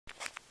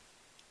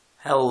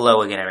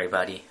Hello again,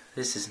 everybody.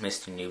 This is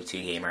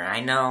MrNoobTubeGamer.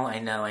 I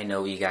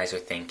know what you guys are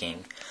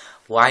thinking.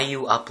 Why are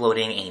you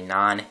uploading a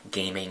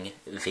non-gaming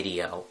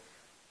video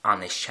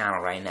on this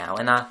channel right now?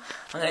 And I'm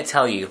going to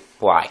tell you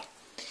why.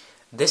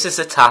 This is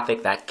a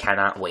topic that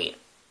cannot wait.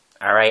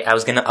 Alright, I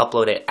was going to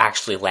upload it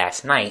actually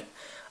last night.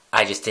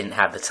 I just didn't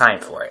have the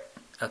time for it.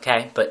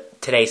 Okay, but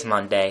today's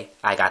Monday.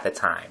 I got the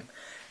time.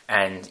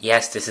 And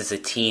yes, this is a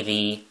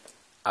TV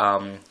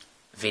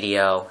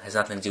video. Has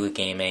nothing to do with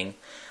gaming.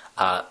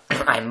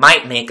 I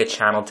might make a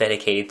channel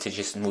dedicated to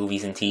just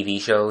movies and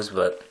TV shows,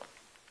 but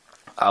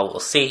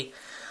we'll see.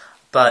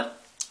 But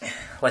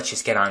let's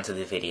just get on to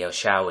the video,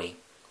 shall we?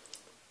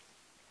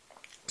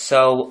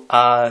 So,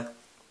 I'm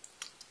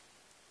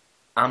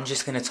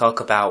just going to talk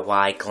about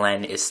why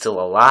Glenn is still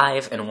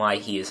alive and why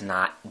he is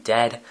not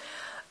dead,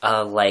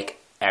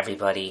 like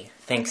everybody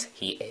thinks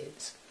he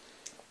is.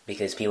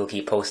 Because people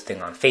keep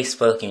posting on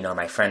Facebook, you know,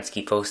 my friends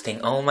keep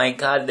posting, oh my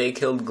god, they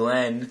killed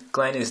Glenn.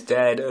 Glenn is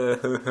dead.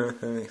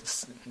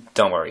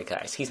 Don't worry,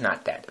 guys. He's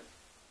not dead.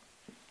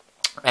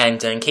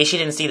 And in case you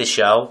didn't see the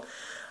show,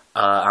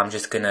 I'm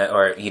just gonna,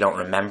 or you don't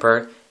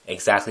remember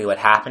exactly what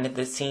happened at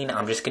this scene,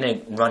 I'm just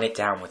gonna run it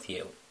down with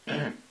you.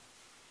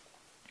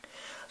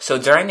 So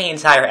during the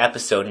entire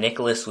episode,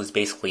 Nicholas was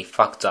basically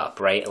fucked up,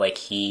 right? Like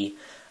he,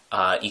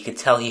 you could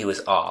tell he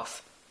was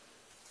off.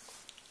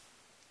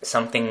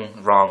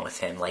 Something wrong with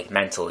him, like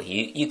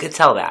mentally. You could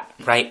tell that,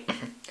 right?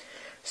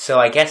 So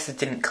I guess it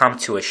didn't come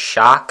to a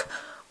shock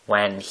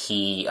when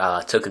he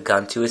took a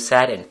gun to his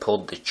head and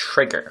pulled the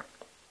trigger,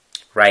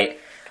 right?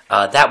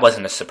 That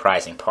wasn't a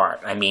surprising part.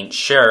 I mean,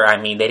 sure,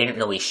 they didn't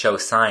really show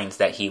signs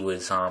that he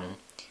was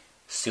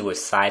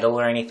suicidal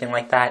or anything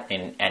like that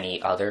in any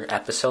other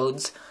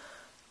episodes.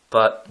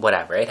 But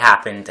whatever, it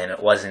happened and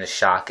it wasn't a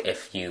shock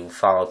if you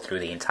followed through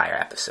the entire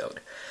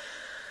episode.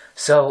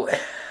 So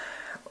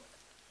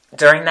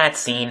during that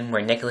scene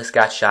where Nicholas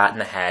got shot in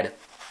the head,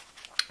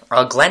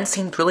 Glenn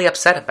seemed really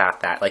upset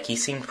about that. Like, he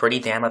seemed pretty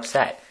damn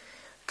upset.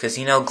 Because,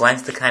 you know,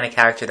 Glenn's the kind of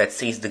character that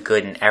sees the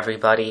good in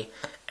everybody,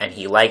 and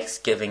he likes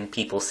giving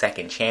people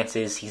second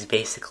chances. He's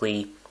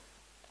basically,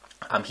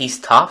 he's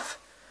tough,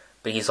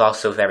 but he's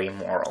also very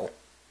moral.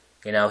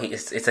 You know,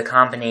 it's a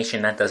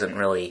combination that doesn't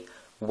really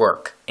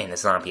work in a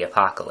zombie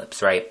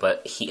apocalypse, right?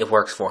 But it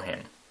works for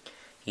him.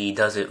 He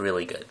does it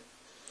really good.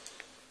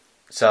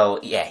 So,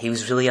 yeah, he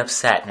was really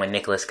upset when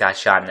Nicholas got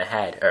shot in the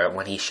head, or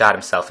when he shot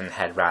himself in the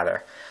head,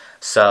 rather.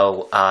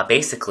 So,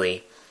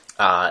 basically,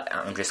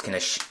 I'm just going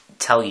to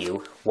tell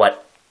you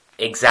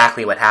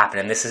exactly what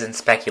happened, and this isn't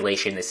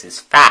speculation, this is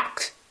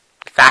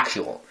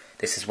factual.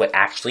 This is what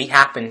actually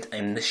happened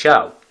in the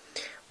show,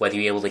 whether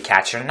you're able to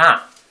catch it or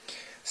not.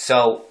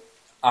 So,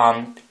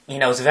 you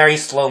know, it's very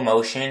slow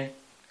motion,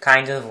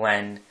 kind of,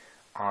 when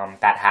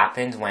that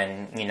happened,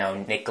 when, you know,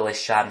 Nicholas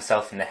shot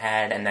himself in the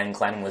head, and then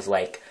Glenn was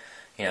like,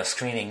 you know,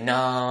 screaming,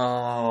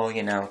 no,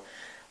 you know,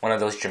 one of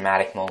those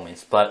dramatic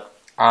moments. But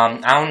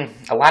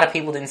a lot of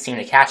people didn't seem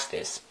to catch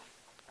this.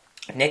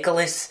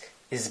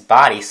 Nicholas's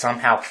body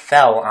somehow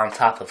fell on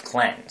top of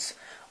Glenn's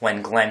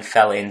when Glenn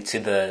fell into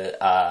the,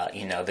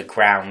 you know, the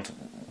ground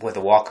where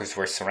the walkers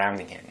were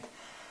surrounding him.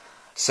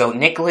 So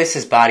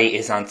Nicholas's body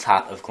is on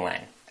top of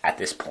Glenn at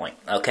this point,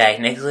 okay?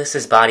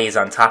 Nicholas's body is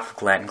on top of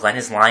Glenn. Glenn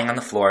is lying on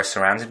the floor,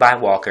 surrounded by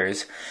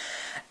walkers,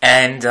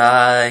 and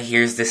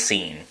here's the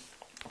scene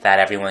that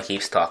everyone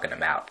keeps talking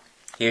about.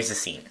 Here's the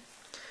scene.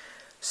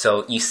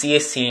 So you see a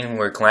scene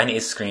where Glenn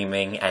is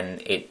screaming,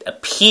 and it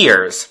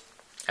appears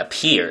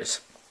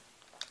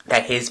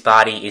that his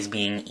body is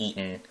being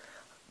eaten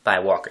by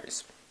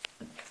walkers.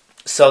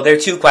 So there are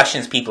two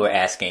questions people are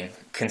asking,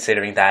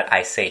 considering that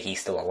I say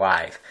he's still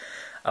alive.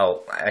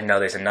 Oh, I know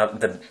there's another.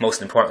 The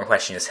most important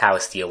question is how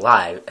is he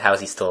alive? How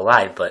is he still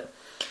alive? But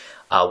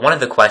one of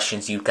the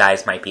questions you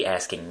guys might be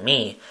asking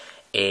me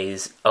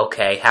is,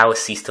 okay, how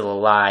is he still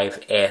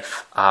alive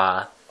if,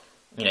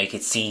 you know, you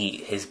could see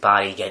his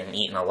body getting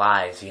eaten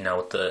alive, you know,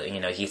 with the, you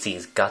know, you see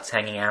his guts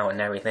hanging out and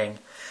everything.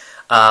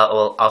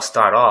 Well, I'll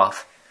start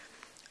off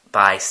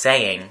by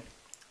saying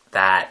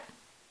that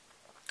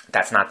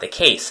that's not the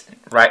case,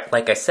 right?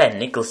 Like I said,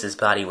 Nicholas's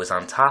body was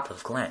on top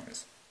of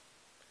Glenn's.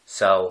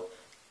 So,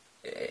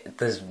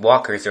 the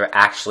walkers are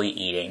actually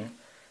eating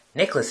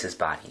Nicholas's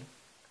body,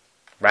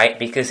 right?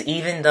 Because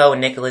even though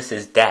Nicholas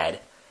is dead,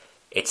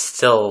 it's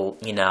still,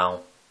 you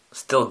know,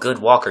 still good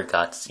walker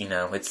guts, you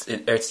know, it's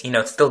you know,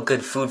 it's still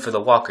good food for the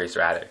walkers,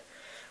 rather,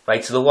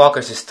 right? So the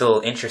walkers are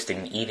still interested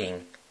in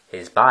eating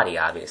his body,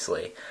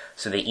 obviously.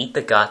 So they eat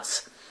the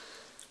guts,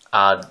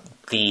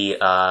 you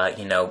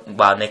know,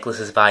 while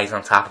Nicholas's body's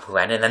on top of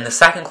Glenn. And then the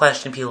second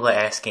question people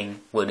are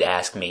would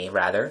ask me,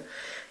 rather,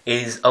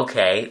 is,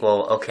 okay,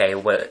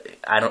 what,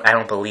 I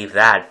don't believe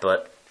that,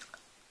 but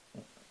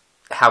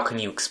how can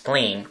you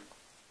explain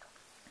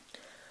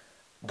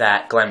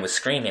that Glenn was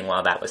screaming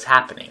while that was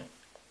happening?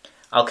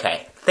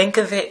 Okay, think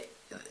of it,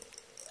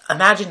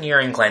 imagine you're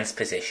in Glenn's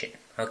position,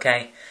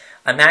 okay?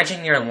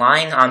 Imagine you're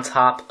lying on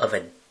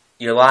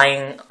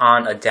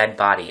a dead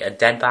body. A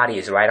dead body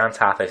is right on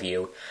top of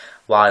you,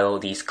 while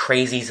these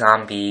crazy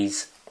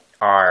zombies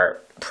are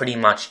pretty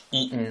much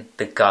eaten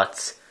the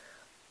guts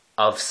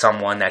of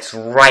someone that's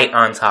right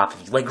on top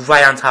of you. Like,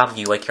 right on top of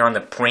you, like you're on the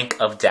brink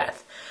of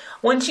death.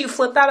 Wouldn't you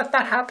flip out if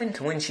that happened?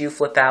 Wouldn't you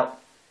flip out?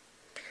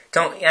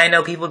 I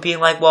know people being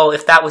like, well,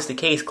 if that was the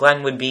case,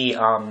 Glenn would be,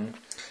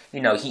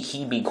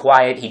 he'd be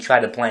quiet, he'd try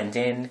to blend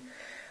in.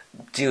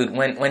 Dude,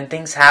 when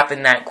things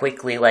happen that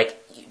quickly, like,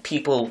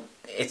 people,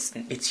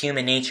 it's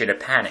human nature to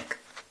panic.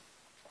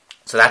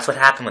 So that's what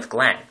happened with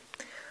Glenn.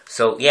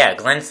 So, yeah,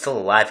 Glenn's still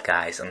alive,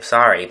 guys. I'm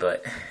sorry,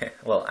 but,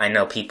 well, I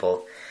know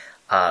people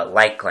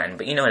like Glenn,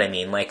 but you know what I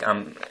mean. Like,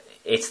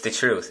 it's the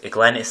truth.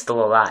 Glenn is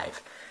still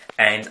alive.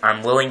 And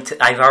I'm willing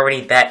to, I've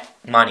already bet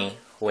money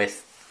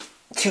with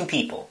 2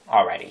 people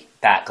already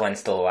that Glenn's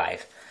still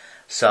alive.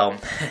 So,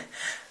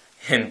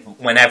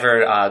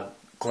 whenever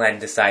Glenn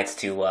decides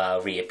to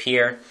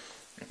reappear,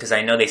 because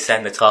I know they said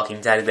in The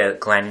Talking Dead that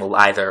Glenn will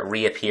either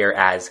reappear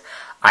as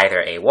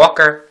either a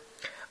walker,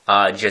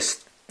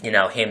 just,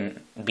 him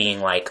being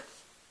like,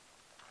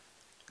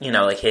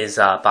 like his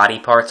body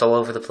parts all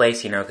over the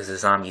place, because the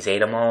zombies ate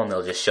them all and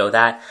they'll just show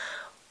that,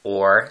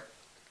 or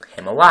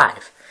him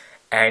alive.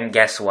 And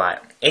guess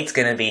what? It's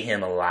gonna be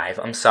him alive.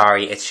 I'm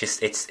sorry,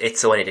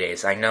 it's what it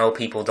is. I know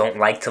people don't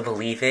like to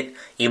believe it.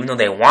 Even though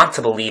they want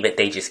to believe it,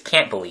 they just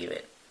can't believe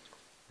it.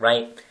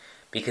 Right?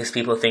 Because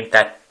people think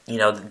that,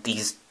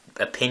 these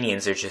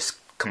opinions are just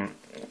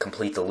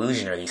complete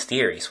delusion, or these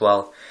theories.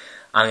 Well,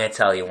 I'm gonna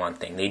tell you one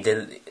thing.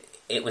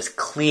 It was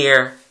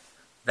clear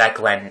that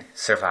Glenn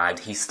survived.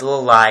 He's still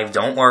alive.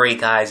 Don't worry,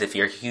 guys, if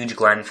you're huge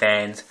Glenn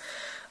fans.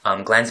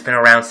 Glenn's been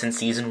around since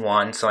season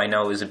 1, so I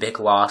know it was a big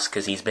loss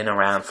because he's been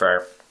around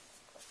for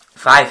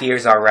 5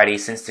 years already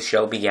since the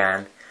show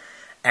began.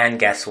 And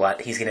guess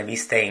what? He's going to be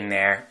staying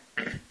there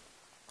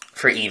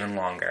for even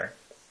longer.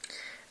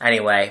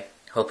 Anyway,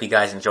 hope you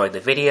guys enjoyed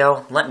the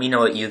video. Let me know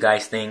what you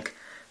guys think.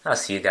 I'll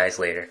see you guys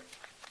later.